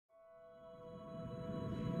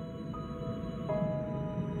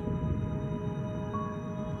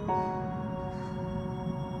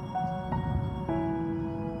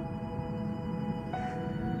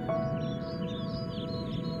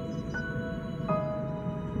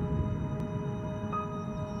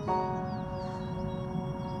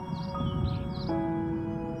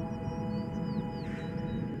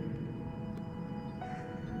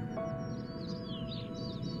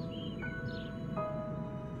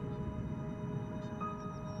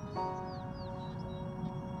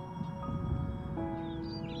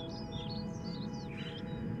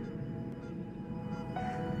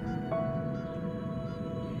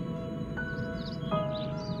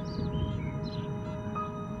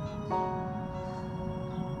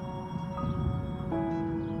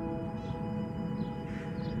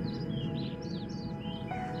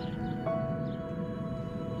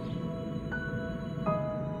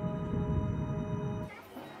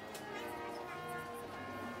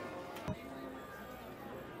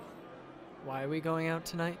Why are we going out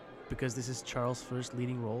tonight? Because this is Charles' first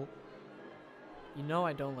leading role. You know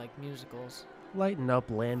I don't like musicals. Lighten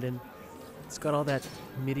up, Landon. It's got all that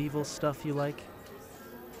medieval stuff you like.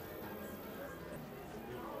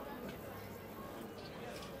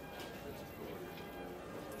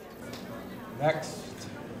 Next.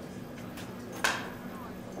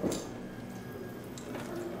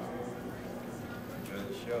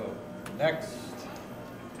 Good show. Next.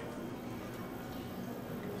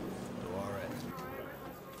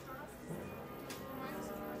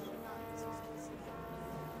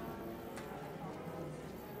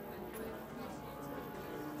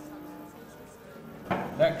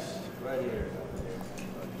 Next. Right here.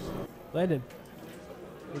 Landon,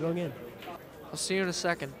 we're going in. I'll see you in a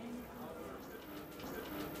second.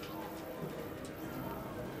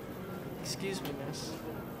 Excuse me, miss.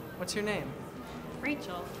 What's your name?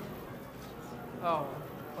 Rachel. Oh,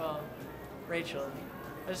 well, Rachel,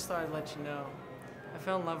 I just thought I'd let you know. I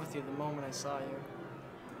fell in love with you the moment I saw you.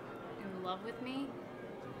 In love with me?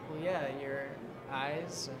 Well, yeah, your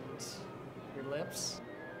eyes and your lips.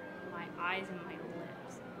 My eyes and my lips.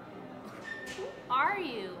 Who are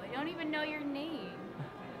you? I don't even know your name.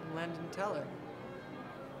 I'm Landon Teller.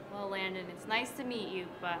 Well, Landon, it's nice to meet you,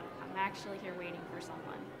 but I'm actually here waiting for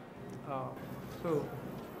someone. Oh, who?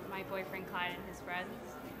 My boyfriend Clyde and his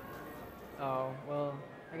friends. Oh, well,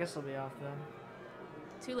 I guess I'll be off then.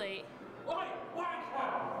 Too late.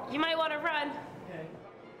 You might want to run. Okay.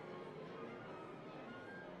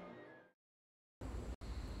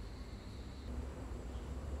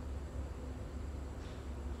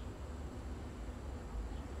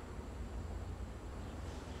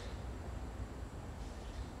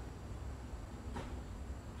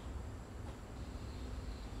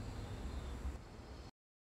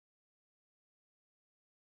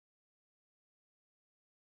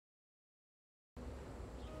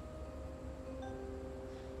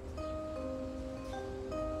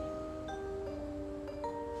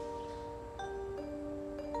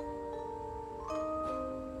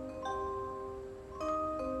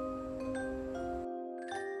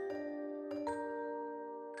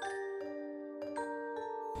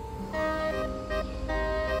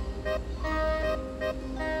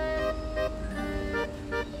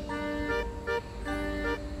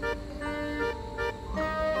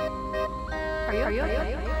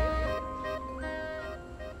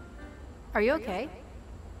 Are you okay?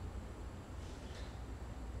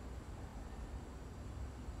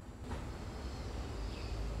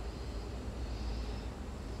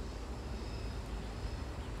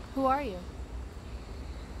 Who are you?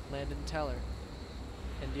 Landon Teller.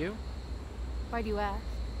 And you? Why do you ask?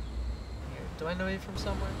 Here, do I know you from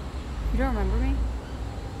somewhere? You don't remember me?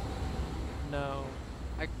 No.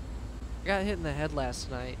 I got hit in the head last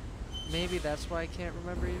night. Maybe that's why I can't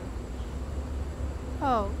remember you.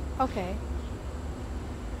 Oh, okay.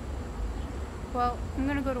 Well, I'm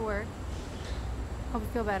gonna go to work. Hope you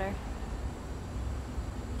feel better.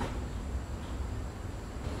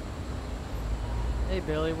 Hey,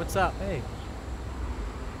 Billy, what's up? Hey.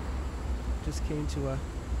 Just came to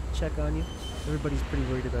check on you. Everybody's pretty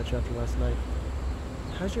worried about you after last night.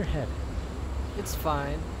 How's your head? It's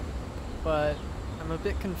fine, but I'm a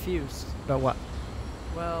bit confused. About what?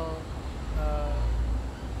 Well,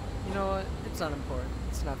 you know what? It's unimportant.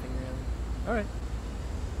 It's nothing really. Alright.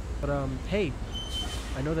 But, hey.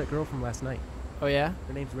 I know that girl from last night. Oh, yeah?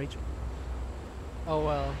 Her name's Rachel. Oh,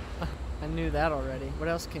 well, I knew that already. What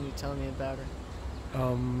else can you tell me about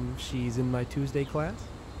her? She's in my Tuesday class.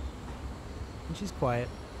 And she's quiet,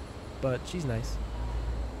 but she's nice.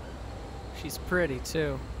 She's pretty,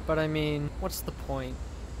 too. But I mean, what's the point?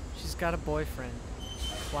 She's got a boyfriend.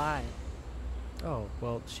 Clyde. Oh,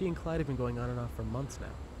 well, she and Clyde have been going on and off for months now.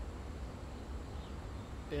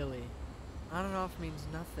 Billy. On and off means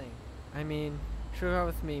nothing. I mean, she'll go out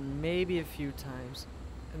with me maybe a few times,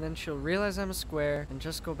 and then she'll realize I'm a square and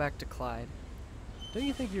just go back to Clyde. Don't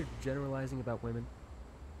you think you're generalizing about women?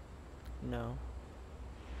 No.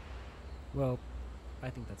 Well, I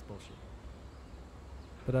think that's bullshit.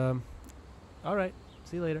 But, alright.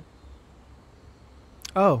 See you later.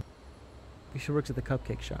 Oh. She works at the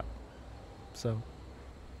cupcake shop. So,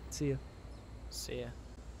 see ya. See ya.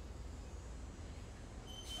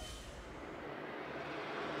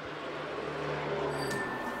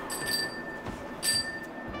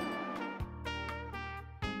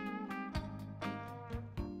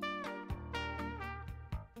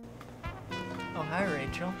 Oh, hi,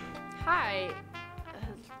 Rachel. Hi.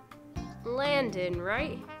 Landon,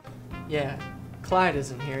 right? Yeah, Clyde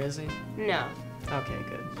isn't here, is he? No. Okay,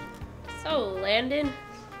 good. So, Landon,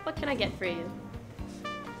 what can I get for you?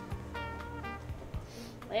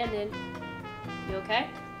 Landon. You okay?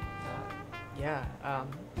 Yeah,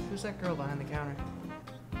 who's that girl behind the counter?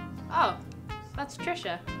 Oh, that's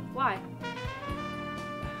Trisha. Why?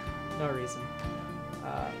 No reason.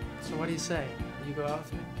 So what do you say? Will you go out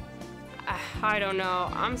with me? I don't know.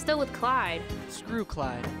 I'm still with Clyde. Screw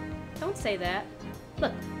Clyde. Don't say that.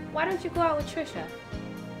 Look, why don't you go out with Trisha?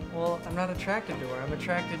 Well, I'm not attracted to her. I'm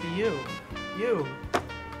attracted to you. You.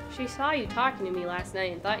 She saw you talking to me last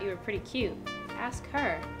night and thought you were pretty cute. Ask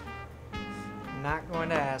her. I'm not going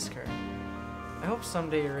to ask her. I hope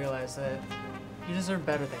someday you realize that you deserve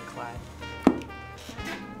better than Clyde.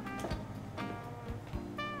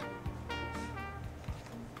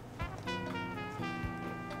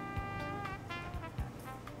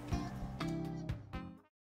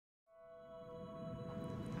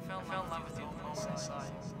 I fell in love with you the moment I saw you.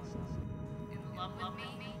 In love with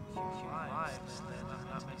me?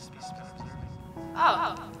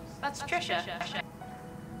 Oh, that's Trisha.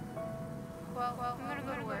 Well, I'm gonna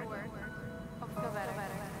go to work. Hope you feel better.